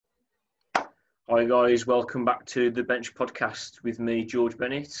Hi guys, welcome back to the Bench Podcast with me, George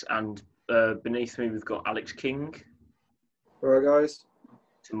Bennett, and beneath me we've got Alex King. All right, guys.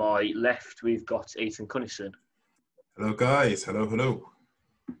 To my left we've got Ethan Cunnison. Hello guys, hello.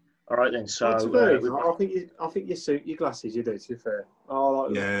 All right then, so I think you suit your glasses. You do, to be fair. Oh,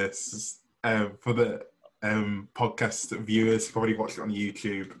 like yes. For the podcast viewers, probably watch it on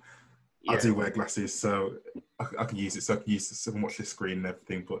YouTube. Yeah. I do wear glasses, so I can use it. So I can use this and watch the screen and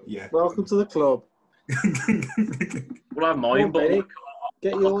everything. But yeah, welcome to the club. Well, I have mine, but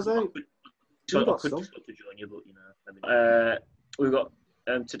get yours out. I could just to join you, but you know, we've got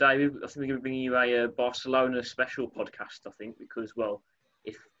today. I think we're going to bring you a Barcelona special podcast. I think because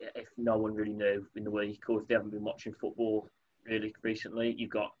if no one really knew in the week, or if they haven't been watching football really recently, you've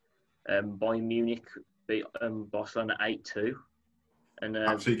got Bayern Munich beat Barcelona 8-2. And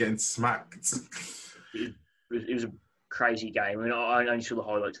actually getting smacked. It was a crazy game. I mean, I only saw the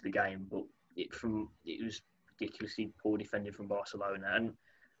highlights of the game, but it was ridiculously poor defending from Barcelona. And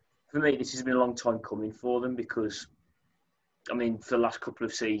for me, this has been a long time coming for them because, I mean, for the last couple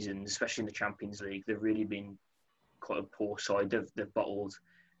of seasons, especially in the Champions League, they've really been quite a poor side. They've bottled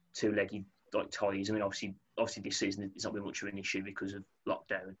two-legged ties. I mean, obviously this season it's not been much of an issue because of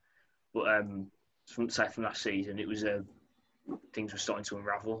lockdown. But from last season, it was things were starting to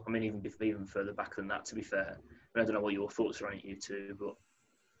unravel. I mean, even further back than that, to be fair. I don't know what your thoughts are on it, you two, but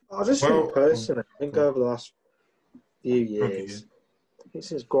I just think personally, I think over the last few years, I think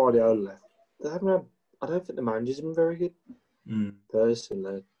since Guardiola left, they haven't had. I don't think the manager's been very good.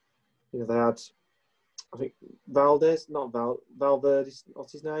 Personally, you know, they had. I think Valverde,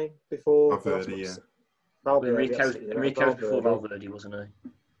 what's his name before? Valverde, yeah. Valverde, Enrique was before Valverde, wasn't he?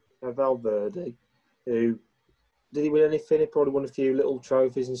 Valverde, who. Did he win anything? He probably won a few little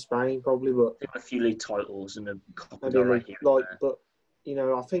trophies in Spain, probably, but a few league titles and a couple but you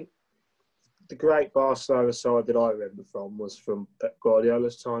know, I think the great Barcelona side that I remember was from Pep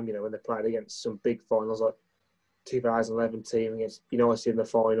Guardiola's time. You know, when they played against some big finals, like 2011 team against United in the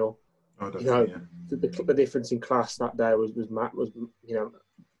final. Oh, you know, yeah. the difference in class that day was you know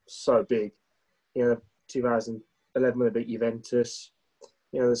so big. You know, 2011 when they beat Juventus.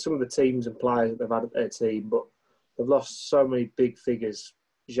 You know, there's some of the teams and players that they've had at their team, but they've lost so many big figures: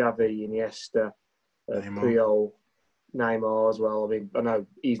 Xavi, Iniesta, Puyol, Neymar as well. I mean, I know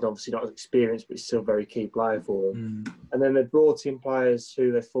he's obviously not as experienced, but he's still a very key player for them. And then they brought in players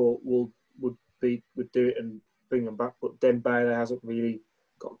who they thought would do it and bring them back, but Dembele hasn't really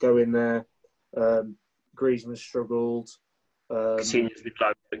got going there. Griezmann struggled. Coutinho's been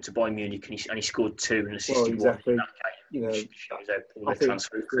loaned to Bayern Munich and he scored 2 and assisted exactly. 1 in that game. You know, shows how poor their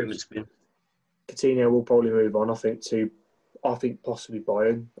transfer recruitment's been. Coutinho will probably move on, I think possibly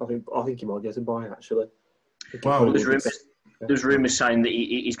Bayern. I think he might get to Bayern, actually. Well, there's rumours saying that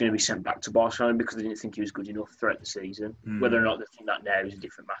he's going to be sent back to Barcelona because they didn't think he was good enough throughout the season. Whether or not they think that now is a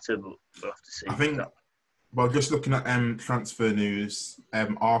different matter, but we'll have to see. I think, just looking at transfer news,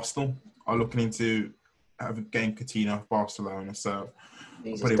 Arsenal are looking into getting Coutinho off Barcelona, so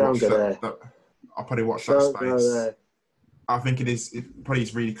I'll probably watch that space. I think it probably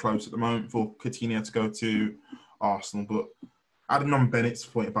is really close at the moment for Coutinho to go to Arsenal. But adding on Bennett's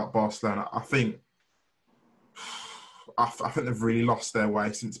point about Barcelona, I think they've really lost their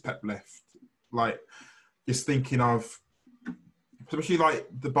way since Pep left. Like, just thinking of, especially like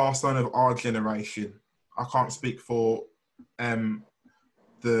the Barcelona of our generation. I can't speak for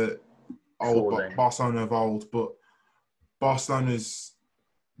the old Barcelona of old, but Barcelona's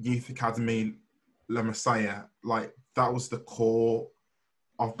youth academy, La Masia, like, that was the core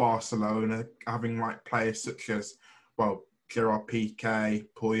of Barcelona, having like players such as, Gerard Piqué,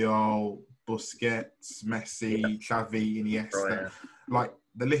 Puyol, Busquets, Messi, Xavi, Iniesta. Like,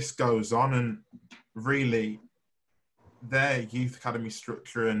 the list goes on, and really their youth academy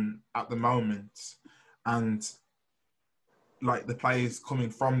structure and at the moment, and like the players coming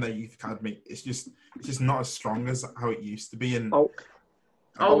from their youth academy, it's just not as strong as how it used to be. And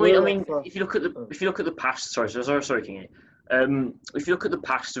I mean, if you look at the past, sorry, King. If you look at the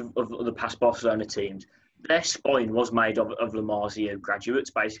past of the past Barcelona teams, their spine was made of La Masia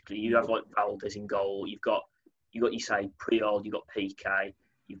graduates. Basically, you have like Valdez in goal. You've got you say Puyol, you've got Piqué,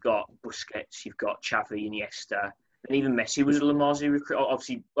 you've got Busquets, you've got Xavi, Iniesta, and even Messi was a La Masia recruit.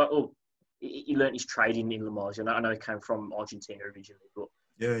 Obviously, he learnt his trade in La Masia. I know he came from Argentina originally, but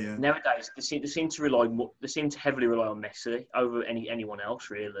yeah. Nowadays, they seem to heavily rely on Messi over anyone else,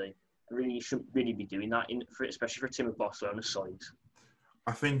 really. And really, you shouldn't really be doing that, especially for a team of Barcelona's size.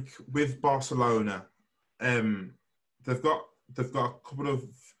 I think with Barcelona, they've got a couple of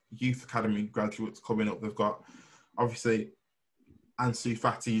youth academy graduates coming up. They've got obviously Ansu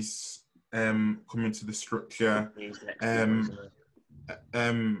Fati's come into the structure.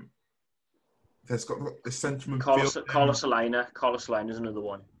 There's got the central midfield. Carlos Elena is another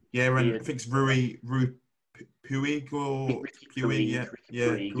one. Yeah, and I think it's Rui Puig or Puig.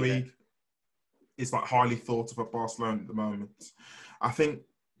 Puig. It's like highly thought of at Barcelona at the moment. I think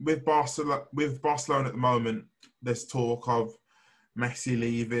with Barcelona at the moment, there's talk of Messi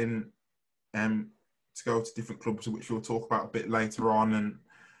leaving to go to different clubs, which we'll talk about a bit later on. And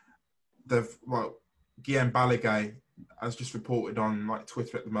Guillem Balaguer has just reported on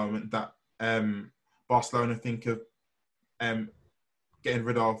Twitter at the moment that Barcelona think of getting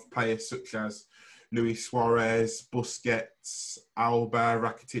rid of players such as Luis Suarez, Busquets, Alba,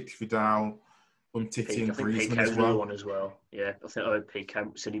 Rakitic, Vidal, Umtiti, and Griezmann as well. One as well. Yeah, I think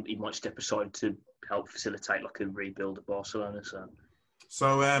Piqué said he might step aside to help facilitate a rebuild at Barcelona.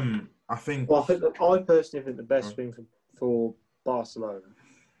 So I think. Well, I personally think the best thing for Barcelona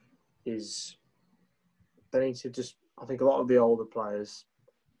is they need to just. I think a lot of the older players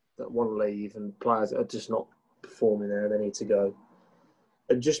that want to leave and players that are just not performing there, they need to go.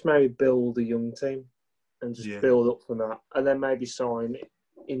 And just maybe build a young team and just build up from that. And then maybe sign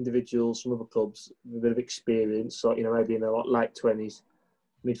individuals from other clubs with a bit of experience, maybe in their late 20s,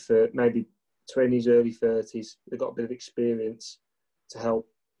 maybe 20s, early 30s. They've got a bit of experience to help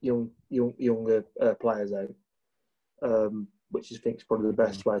younger players out, which I think is probably the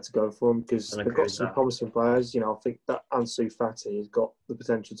best way to go for them because they've got some promising players. I think that Ansu Fati has got the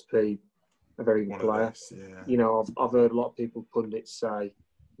potential to be a very good player. I've heard a lot of people pundits say,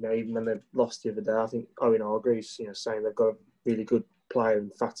 even when they lost the other day, I think Owen Hargreaves, saying they've got a really good player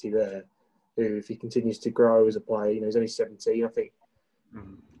in Fati there, who, if he continues to grow as a player, he's only 17. I think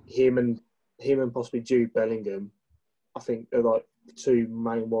him and possibly Jude Bellingham, I think they're the two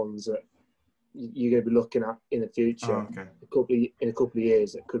main ones that you're going to be looking at in the future. In a couple of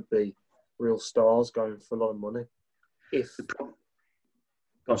years, that could be real stars going for a lot of money. If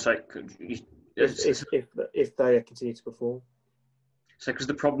they continue to perform. So, because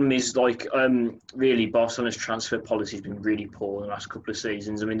the problem is, really, Barcelona's transfer policy has been really poor in the last couple of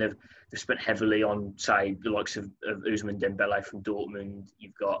seasons. I mean, they've spent heavily on, say, the likes of Ousmane Dembele from Dortmund.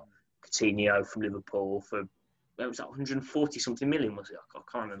 You've got Coutinho from Liverpool for, where was that, 140 something million, was it? I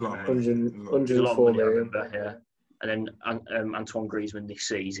can't remember. 104 million. Yeah. And then Antoine Griezmann this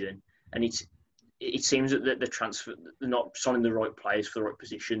season. And it seems that the transfer, they're not signing the right players for the right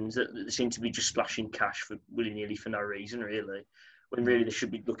positions. That they seem to be just splashing cash for willy-nilly for no reason, really. When really they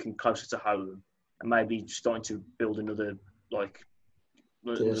should be looking closer to home and maybe starting to build another La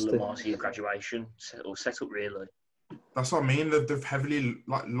Masia graduation or set up, really. That's what I mean. They've heavily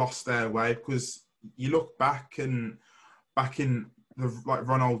lost their way because you look back in the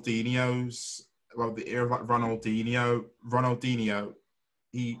Ronaldinho's, the era of Ronaldinho,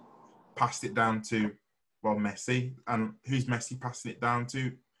 he passed it down to Messi, and who's Messi passing it down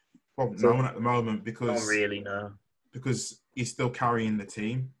to? Well, no one at the moment because not really, no. Because he's still carrying the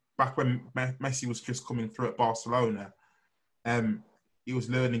team. Back when Messi was just coming through at Barcelona, he was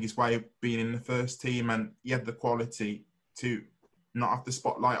learning his way of being in the first team, and he had the quality to not have the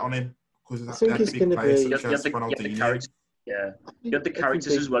spotlight on him because of that big players such as Ronaldinho. You had the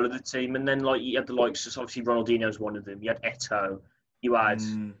characters as well of the team, and then you had the likes of, obviously Ronaldinho's one of them. You had Eto'o, you had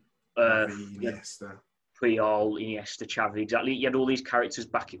Iniesta, Puyol, Iniesta, Xavi. Exactly, you had all these characters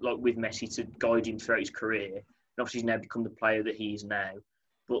back with Messi to guide him throughout his career. And obviously, he's now become the player that he is now.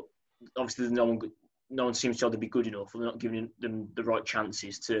 But obviously, no one seems to either be good enough, or they're not giving them the right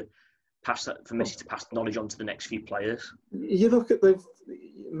chances to pass that for Messi to pass the knowledge on to the next few players. You look at the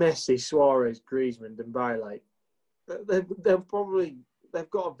Messi, Suarez, Griezmann, Dembele. They've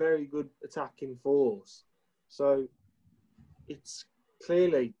got a very good attacking force. So it's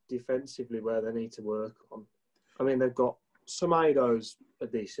clearly defensively where they need to work on. I mean, they've got Semedo's a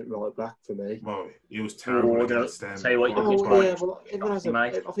decent right back for me. Well, he was terrible against them.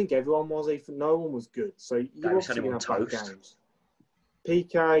 I think everyone was. Even no one was good. So you're obviously going to have bad games.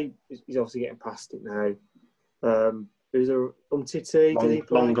 Piqué is obviously getting past it now. There's Umtiti. Did he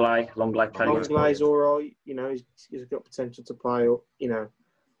play? Lenglet's all right. He's got potential to play.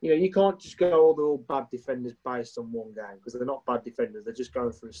 You can't just go all bad defenders based on one game because they're not bad defenders. They're just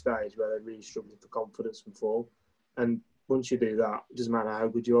going through a stage where they're really struggling for confidence and form. And once you do that, it doesn't matter how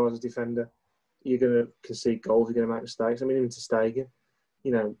good you are as a defender. You're going to concede goals. You're going to make mistakes. I mean, even ter Stegen,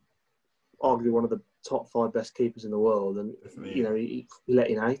 arguably one of the top 5 best keepers in the world, and he let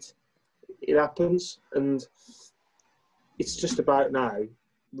in 8. It happens, and it's just about now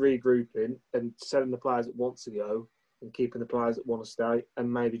regrouping and selling the players that want to go and keeping the players that want to stay,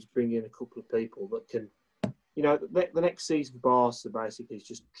 and maybe just bringing in a couple of people that can you know, the next season for Barca basically is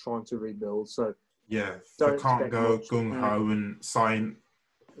just trying to rebuild. So yeah, don't they can't expect go much. gung ho and sign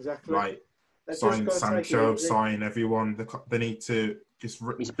Exactly. sign Sancho, sign everyone. They need to just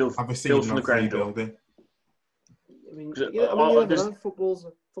have a season of rebuilding. I mean, you never know.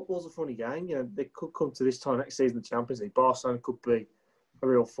 Football's a funny game. You know, they could come to this time next season, the Champions League. Barcelona could be a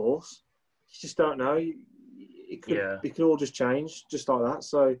real force. You just don't know. It could all just change just like that.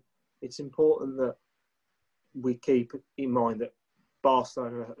 So it's important that we keep in mind that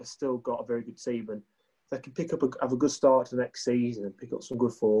Barcelona have still got a very good team, and they can have a good start to the next season and pick up some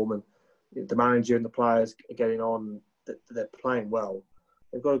good form. And the manager and the players are getting on. They're playing well.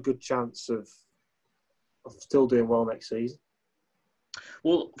 They've got a good chance of still doing well next season.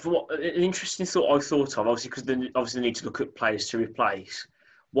 Well, an interesting thought I thought of, obviously, because they need to look at players to replace.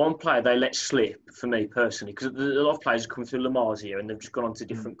 One player they let slip, for me personally, because a lot of players are coming through La Masia and they've just gone on to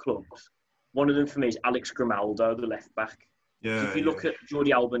different clubs. One of them for me is Alex Grimaldo, the left back. Yeah. If you look at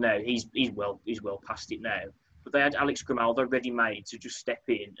Jordi Alba now, he's well past it now. But they had Alex Grimaldo ready made to just step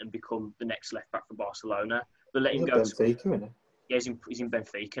in and become the next left back for Barcelona. They let him go. Benfica, isn't he? Yeah, he's in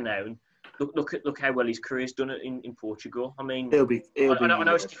Benfica now. And look how well his career's done in Portugal. I mean, I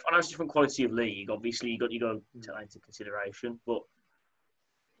know it's a different quality of league. Obviously, you got to take that into consideration. But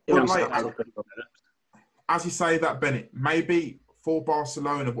as you say that, Bennett, maybe for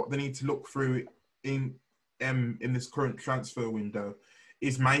Barcelona, what they need to look through in this current transfer window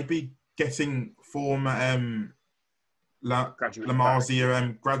is maybe getting former La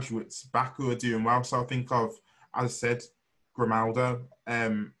Masia graduates back who are doing well. So I think of, as I said, Grimaldo,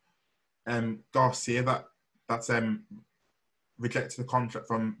 Garcia that's rejected the contract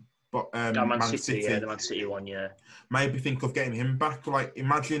from Man City. Yeah, the Man City one, yeah. Maybe think of getting him back. Like,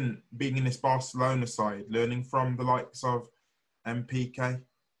 imagine being in this Barcelona side, learning from the likes of PK,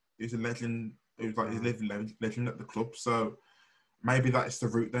 who's a legend, who's like his living legend at the club. So maybe that's the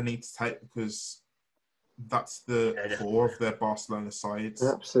route they need to take, because that's the core of their Barcelona sides.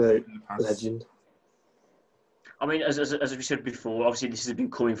 Absolute legend. I mean, as we said before, obviously this has been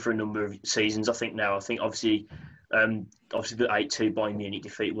coming for a number of seasons. I think obviously the 8-2 Bayern Munich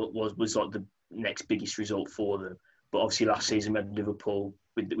defeat was like the next biggest result for them. But obviously last season we had Liverpool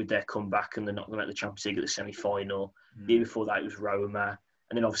with their comeback and they're not going to make the Champions League at the semi-final. The year before that it was Roma,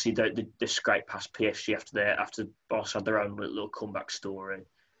 and then obviously they scraped past PSG after Barca had their own little comeback story.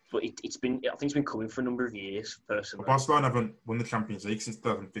 But I think it's been coming for a number of years personally. Well, Barcelona haven't won the Champions League since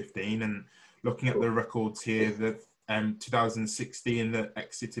 2015, and looking at the records here, that 2016 that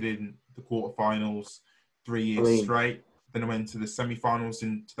exited in the quarterfinals 3 years straight. Then I went to the semi-finals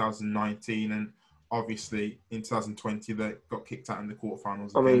in 2019, and obviously in 2020 they got kicked out in the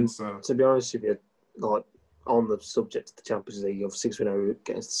quarterfinals again. So to be honest with you, like on the subject of the Champions League, obviously we know we're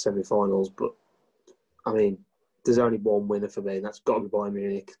getting to the semi-finals, but I mean, there's only one winner for me, and that's got to be Bayern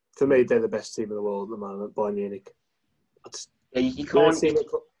Munich. For me, they're the best team in the world at the moment, Bayern Munich. You can't.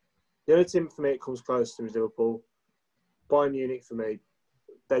 The only team for me it comes close to is Liverpool. Bayern Munich for me,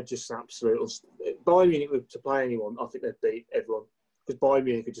 they're just absolute. Bayern Munich to play anyone, I think they'd beat everyone, because Bayern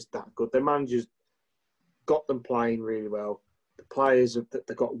Munich are just that good. Their managers got them playing really well. The players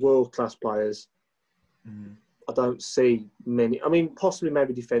they've got world class players. I don't see many. I mean, possibly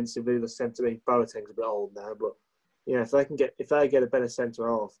maybe defensively, the centre. I mean, Boateng's a bit old now, but you know, if they get a better centre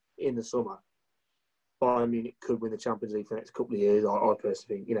half in the summer, Bayern Munich could win the Champions League for the next couple of years. I personally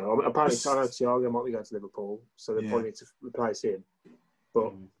think. You know, apparently Thiago might be going to Liverpool, so they probably need to replace him.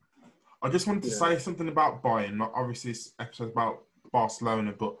 But I just wanted to say something about Bayern. Not obviously this episode's about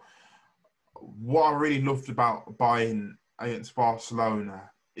Barcelona, but what I really loved about Bayern against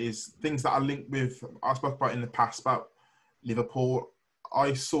Barcelona is things that I linked with. I spoke about in the past about Liverpool.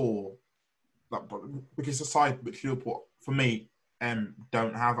 I saw that, which is a side which Liverpool, for me,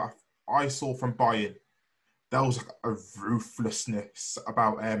 don't have. I saw from Bayern, there was a ruthlessness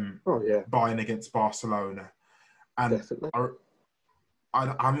about Bayern against Barcelona, and definitely.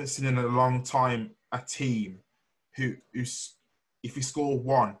 I haven't seen in a long time a team who's if you score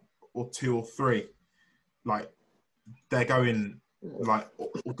 1 or 2 or 3, like they're going like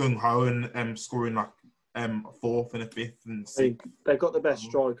gung ho and scoring like a 4th and a 5th and 6th. They've got the best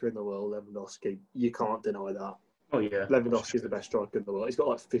striker in the world, Lewandowski. You can't deny that. Oh yeah, Lewandowski's the best striker in the world. He's got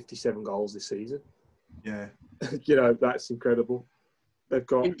like 57 goals this season. Yeah, you know, that's incredible. They've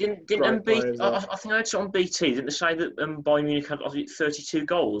got. Didn't MB, I think I heard it on BT. Didn't they say that Bayern Munich had 32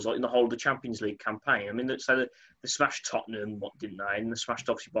 goals like in the whole of the Champions League campaign? I mean, they say that they smashed Tottenham, didn't they? And they smashed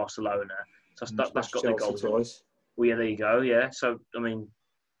obviously Barcelona. So that's got their goals. Twice. Well, yeah, there you go. Yeah. So I mean,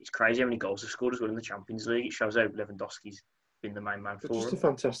 it's crazy how many goals they've scored as well in the Champions League. It shows how Lewandowski's been the main man for Just them. a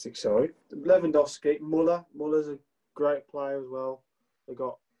fantastic side. Lewandowski, Muller's a great player as well. They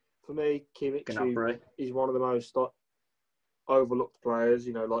got, for me, Kimmich, who is one of the most overlooked players.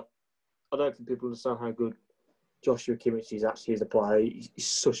 You know, like, I don't think people understand how good Joshua Kimmich is actually as a player. He's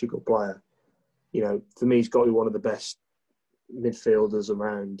such a good player. You know, for me, he's got to be one of the best midfielders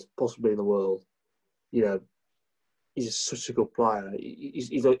around, possibly in the world. You know, he's just such a good player.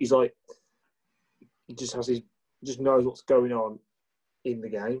 He's like, he just knows what's going on in the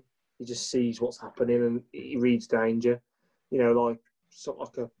game. He just sees what's happening and he reads danger. You know, like he's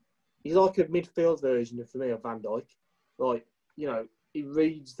like a midfield version for me of Van Dijk. Like, you know, he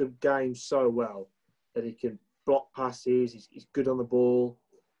reads the game so well that he can block passes. He's good on the ball.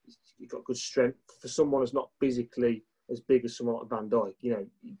 He's got good strength. For someone who's not physically as big as someone like Van Dijk, you know,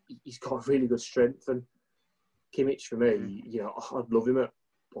 he's got really good strength. And Kimmich, for me, you know, I'd love him at,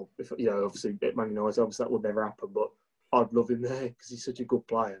 well, if, you know, obviously at Man United, obviously that would never happen, but I'd love him there because he's such a good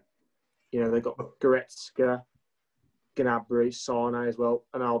player. You know, they've got Goretzka, Gnabry, Sane as well,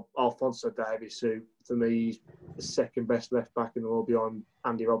 and Alphonso Davies, who, for me, is the second best left back in the world behind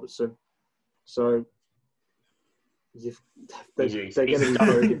Andy Robertson. So, they're going to be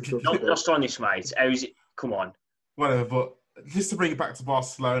very difficult. Not just on this, mate. How is it? Come on. Whatever, but just to bring it back to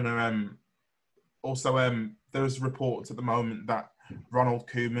Barcelona, also, there's reports at the moment that Ronald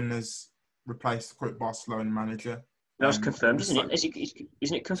Koeman has replaced the current Barcelona manager. That's confirmed, isn't it?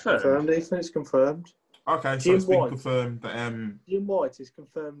 Isn't it confirmed? Confirmed, Ethan. It's confirmed. Okay, so it's been confirmed that Jim White has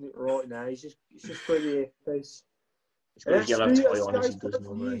confirmed it right now. He's just for the earpiece. He's got a yellow tie on as he does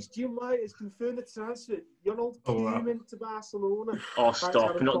normally. Jim White has confirmed the transfer. Ronald Koeman to Barcelona. Oh,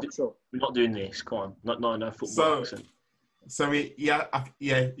 stop! We're not doing this. Come on, not football accent. So he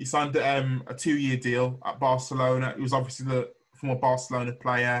signed a 2-year deal at Barcelona. He was obviously the former Barcelona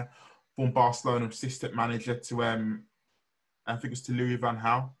player, former Barcelona assistant manager to I think it was to Louis van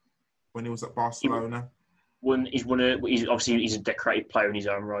Gaal when he was at Barcelona. He's a decorated player in his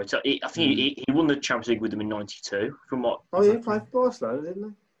own right. So I think he won the Champions League with them in '92. From what? Oh, he played for Barcelona,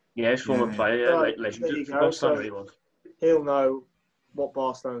 didn't he? Yeah, he's former player, legend for Barcelona. He was. He'll know what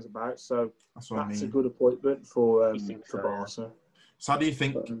Barcelona's about, so that's a good appointment for Barca. So how do you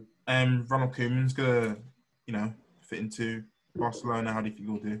think Ronald Koeman's gonna, fit into Barcelona? How do you think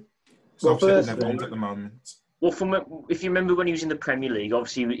he'll do? Well, obviously at the moment. Well, if you remember when he was in the Premier League,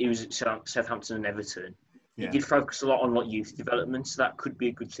 obviously he was at Southampton and Everton. Yeah. He did focus a lot on youth development, so that could be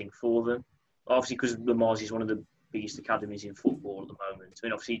a good thing for them. Obviously, because Le Mans is one of the biggest academies in football at the moment. I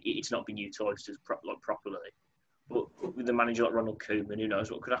mean, obviously it's not been utilised as properly. But with a manager like Ronald Koeman, who knows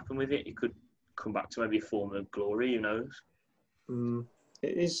what could happen with it? It could come back to maybe a form of glory. Who knows?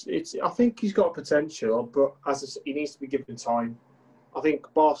 It's. I think he's got potential, but he needs to be given time. I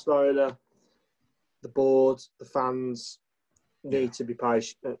think Barcelona, the board, the fans need to be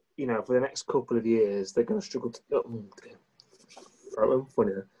patient. For the next couple of years, they're going to struggle to throw them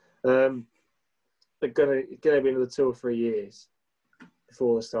funny. They're going to be another 2 or 3 years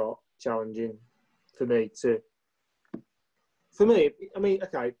before they start challenging. For me, I mean,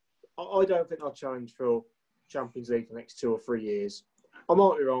 okay, I don't think I'll challenge for Champions League for the next 2 or 3 years. I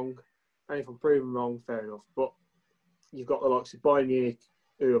might be wrong, and if I'm proven wrong, fair enough. But you've got the likes of Bayern Munich,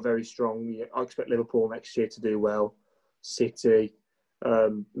 who are very strong. I expect Liverpool next year to do well. City,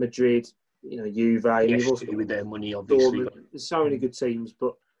 Madrid, Juve. Yes, with their money, obviously. There's so many good teams,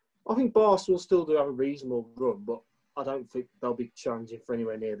 but I think Barca will still do have a reasonable run, but I don't think they'll be challenging for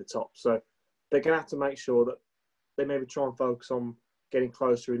anywhere near the top. So they're going to have to make sure that they maybe try and focus on getting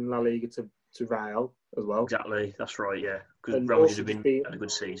closer in La Liga to Real as well. Exactly, that's right, yeah. Because Real Madrid have had a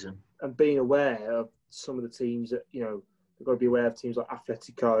good season. And being aware of some of the teams that, they've got to be aware of teams like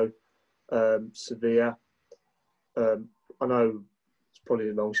Atletico, Sevilla. I know it's probably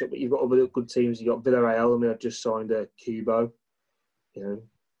a long shot, but you've got other good teams. You've got Villarreal. I mean, I've just signed Kubo.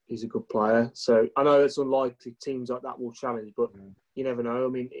 He's a good player. So I know it's unlikely teams like that will challenge, but you never know. I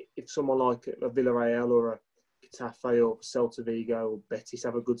mean, if someone like a Villarreal or a Getafe or Celta Vigo or Betis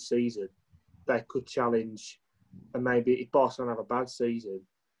have a good season, they could challenge. And maybe if Barcelona have a bad season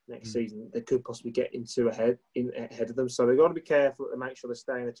next season, they could possibly get ahead of them. So they've got to be careful to make sure they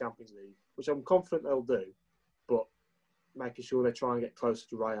stay in the Champions League, which I'm confident they'll do. But making sure they try and get closer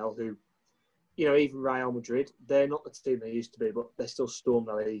to Real, who, even Real Madrid, they're not the team they used to be, but they still storm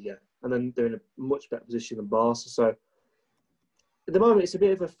La Liga. And then they're in a much better position than Barca. So at the moment, it's a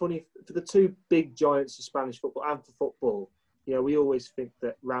bit of a funny, for the two big giants of Spanish football and for football, we always think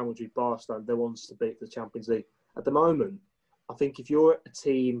that Real Madrid, Barcelona, they're ones to beat for the Champions League. At the moment, I think if you're a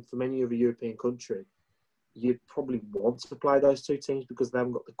team from any other European country, you'd probably want to play those two teams because they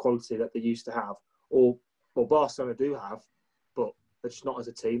haven't got the quality that they used to have. Or Barcelona do have, They're just not as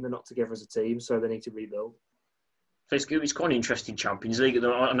a team. They're not together as a team, so they need to rebuild. So it's quite an interesting Champions League.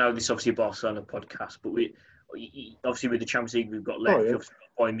 I know this is obviously a Barcelona podcast, but obviously with the Champions League we've got left, you've got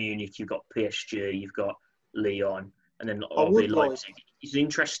Bayern Munich, you've got PSG, you've got Lyon, and then Leipzig. It's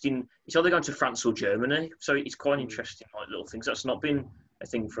interesting. It's either going to France or Germany, so it's quite interesting, like little things. That's not been a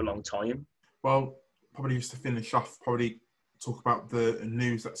thing for a long time. Well, probably just to finish off, probably talk about the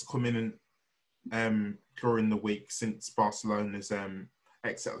news that's come in and during the week since Barcelona's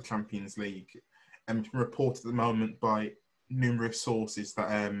exit of the Champions League. It's been reported at the moment by numerous sources that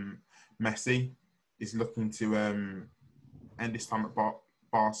Messi is looking to end his time at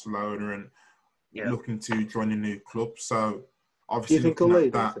Barcelona and looking to join a new club. So obviously, do you think he'll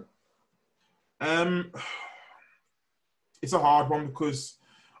leave that, it's a hard one because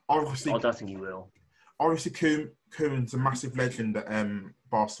obviously I don't think he will. Obviously, Koeman's a massive legend at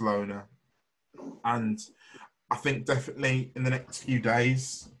Barcelona, and I think definitely in the next few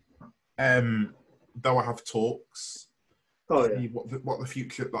days, they'll have talks. See what the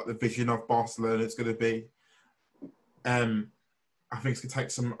future, like the vision of Barcelona is going to be. I think it's going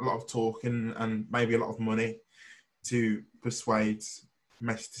to take a lot of talking and maybe a lot of money to persuade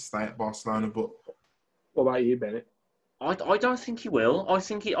Messi to stay at Barcelona. But what about you, Bennett? I don't think he will. I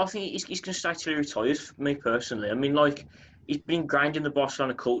think he's going to stay till he retires. For me personally, I mean, like he's been ingrained in the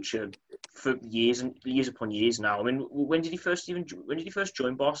Barcelona culture for years upon years now. I mean, when did he first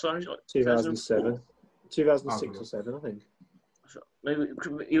join Barcelona? Like 2007, 2006 or 7, I think. Maybe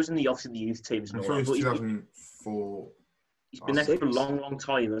he was in the youth teams and all that. 2004. He's been there for a long, long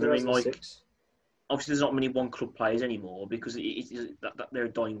time. And I mean, like, obviously, there's not many one club players anymore because they're a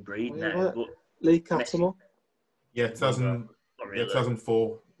dying breed now. But Lee Cattermole. Yeah,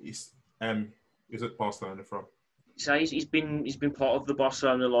 2004. He was at Barcelona from. So he's been part of the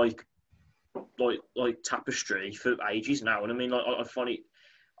Barcelona like tapestry for ages now, and I mean, like I find it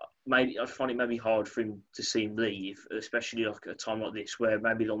maybe hard for him to see him leave, especially like at a time like this where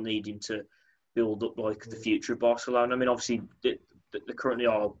maybe they'll need him to build up like the future of Barcelona. I mean, obviously they currently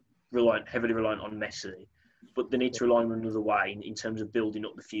are heavily reliant on Messi, but they need to rely on another way in terms of building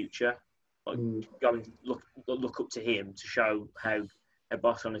up the future. Like look up to him to show how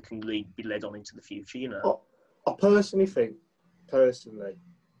Barcelona can be led on into the future. You know, I personally think, I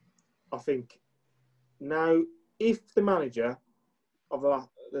think now if the manager of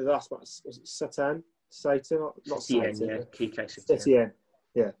the last match was it Satan, not Satan, Quique Setien,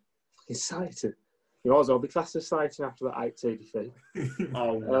 fucking Satan. You know, I'll be classed as Satan after that 8-2 defeat.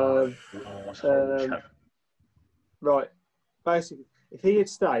 Oh no! Right, basically, if he had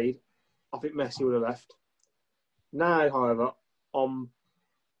stayed, I think Messi would have left. Now, however, I'm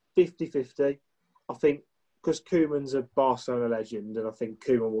 50-50. I think because Koeman's a Barcelona legend, and I think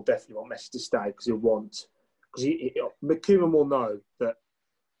Koeman will definitely want Messi to stay because Koeman will know that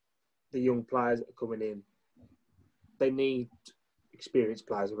the young players that are coming in, they need experienced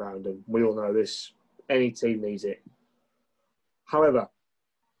players around them. We all know this. Any team needs it. However,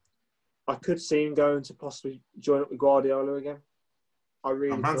 I could see him going to possibly join up with Guardiola again. I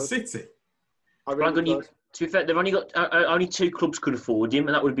really Man could. City. To be fair, they've only got only two clubs could afford him,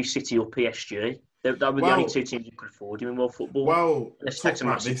 and that would be City or PSG. That would be the only two teams who could afford him in world football. Well, talk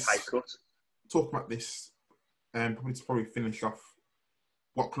about this. Probably finish off.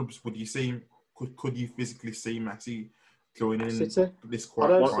 What clubs would you see? Could you physically see Messi joining City? This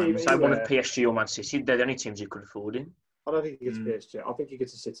one of PSG or Man City. They're the only teams who could afford him. I don't think he gets PSG. I think he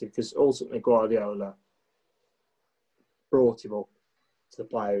gets to City because ultimately Guardiola brought him up to the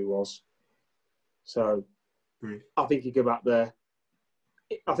player he was. So I think he go back there.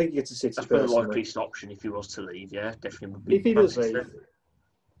 I think he gets to City. That's been the likeliest option if he was to leave. Yeah, definitely would be. If he does leave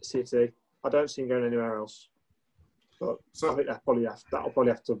City, I don't see him going anywhere else. But I think that'll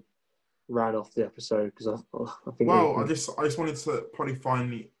probably have to round off the episode because I think. Well, I just wanted to probably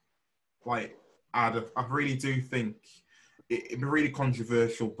finally add. I really do think it'd be really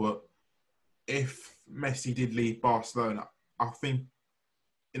controversial, but if Messi did leave Barcelona, I think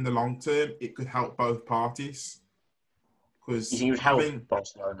in the long term it could help both parties. Because you think it would help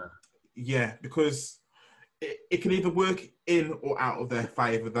Barcelona? Yeah, because it can either work in or out of their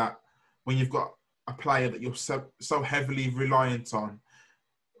favour. That when you've got a player that you're so heavily reliant on,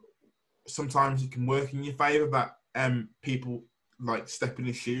 sometimes it can work in your favour that people like step in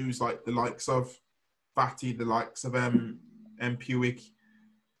his shoes, like the likes of Fati, the likes of Puig,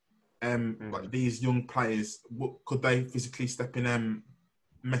 like these young players. Could they physically step in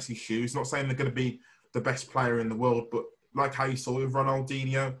Messi's shoes? Not saying they're going to be the best player in the world, but like how you saw with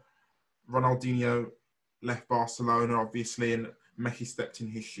Ronaldinho. Ronaldinho left Barcelona, obviously, and Messi stepped in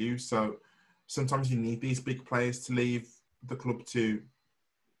his shoes. So sometimes you need these big players to leave the club to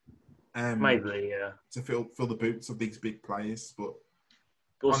maybe, yeah, to fill the boots of these big players. But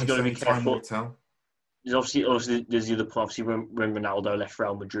also got to be time will careful. tell. There's obviously there's the other point. Obviously, when Ronaldo left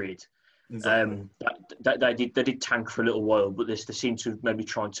Real Madrid, Exactly. they did tank for a little while, but they seem to maybe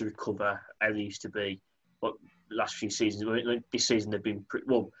trying to recover how they used to be. But the last few seasons, this season they've been pretty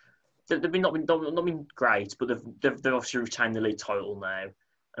well. They've not been great, but they've obviously retained the league title now,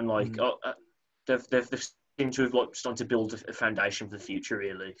 and like they've seemed to have like started to build a foundation for the future,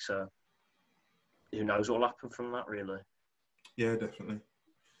 really. So who knows what will happen from that, really? Yeah, definitely.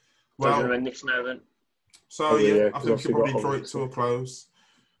 Well, so end this now then. So I think we should probably draw it to a close.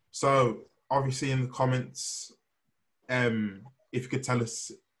 So obviously in the comments, if you could tell us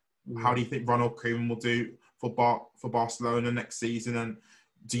how do you think Ronald Koeman will do for Barcelona next season, and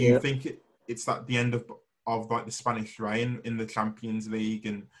do you think it's at the end of like the Spanish reign in the Champions League,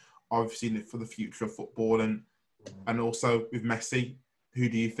 and obviously for the future of football, and also with Messi, who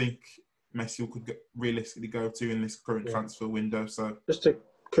do you think Messi could realistically go to in this current transfer window? So just a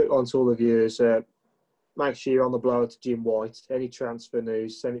quick one to all the viewers. Make sure you're on the blower to Jim White. Any transfer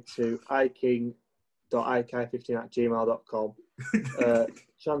news, send it to aking.ak15@gmail.com.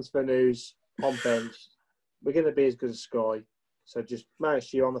 Transfer news on bench. We're going to be as good as Sky. So just make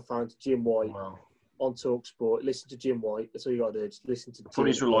sure you're on the phone to Jim White on TalkSport. Listen to Jim White. That's all you got to do. Just listen to Jim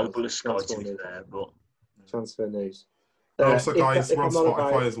as reliable as Sky to be there, but transfer news. Also, guys, we're on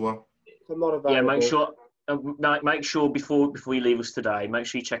Spotify as well. If I'm not available, make sure before you leave us today, make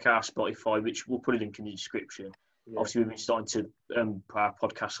sure you check our Spotify, which we'll put a link in the description. Yeah. Obviously, we've been starting to put our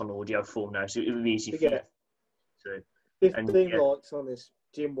podcast on audio form now, so it'll be easy for you. 15 likes on this.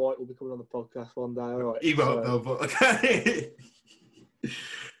 Jim White will be coming on the podcast one day. All right. He won't though, but okay.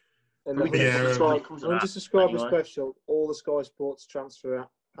 And the subscriber special, all the Sky Sports transfer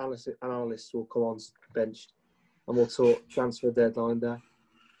analysts will come on benched, and we'll talk transfer deadline day.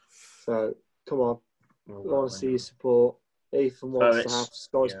 So come on, we want to see your support. Ethan wants to have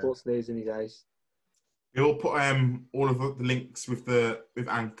Sky Sports news in his days. We'll put all of the links with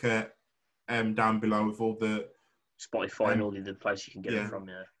Anchor down below with all the Spotify and all the other places you can get it from.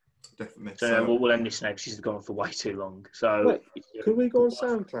 Yeah, definitely. So we'll end this now because this has gone on for way too long. So could we go on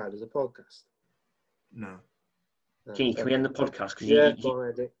SoundCloud as a podcast? No. Can we end the podcast? Go on,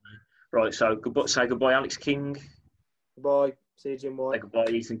 Eddie. Right. So say goodbye, Alex King. Goodbye. See you, Jim White. Say goodbye,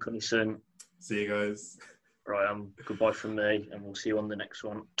 Ethan Cunnison. See you guys. Right. Goodbye from me, and we'll see you on the next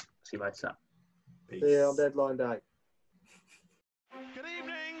one. See you later. Peace. See you on deadline day. Good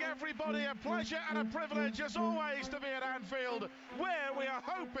evening, everybody. A pleasure and a privilege, as always, to be at Anfield, where we are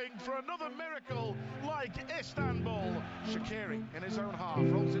hoping for another miracle like Istanbul. Shaqiri in his own half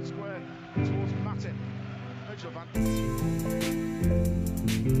rolls it square towards Matip.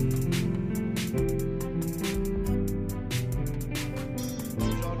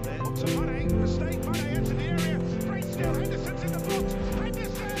 Mistake, Mane into the area. Great skill. Henderson's in the box.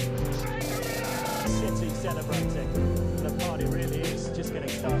 Henderson saves. City celebrating. The party really is just getting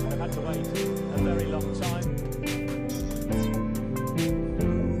started. They've had to wait a very long time.